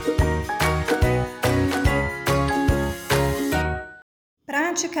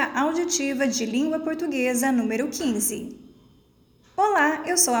Prática Auditiva de Língua Portuguesa número 15. Olá,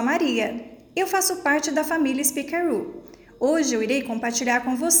 eu sou a Maria. Eu faço parte da família Speakaru. Hoje eu irei compartilhar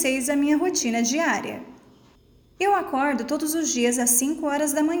com vocês a minha rotina diária. Eu acordo todos os dias às 5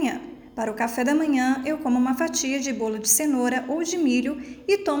 horas da manhã. Para o café da manhã, eu como uma fatia de bolo de cenoura ou de milho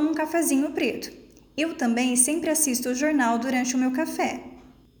e tomo um cafezinho preto. Eu também sempre assisto o jornal durante o meu café.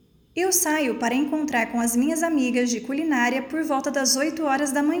 Eu saio para encontrar com as minhas amigas de culinária por volta das 8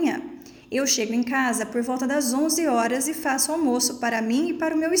 horas da manhã. Eu chego em casa por volta das 11 horas e faço almoço para mim e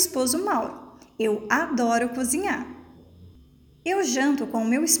para o meu esposo Mauro. Eu adoro cozinhar. Eu janto com o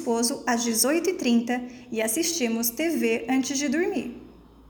meu esposo às 18h30 e assistimos TV antes de dormir.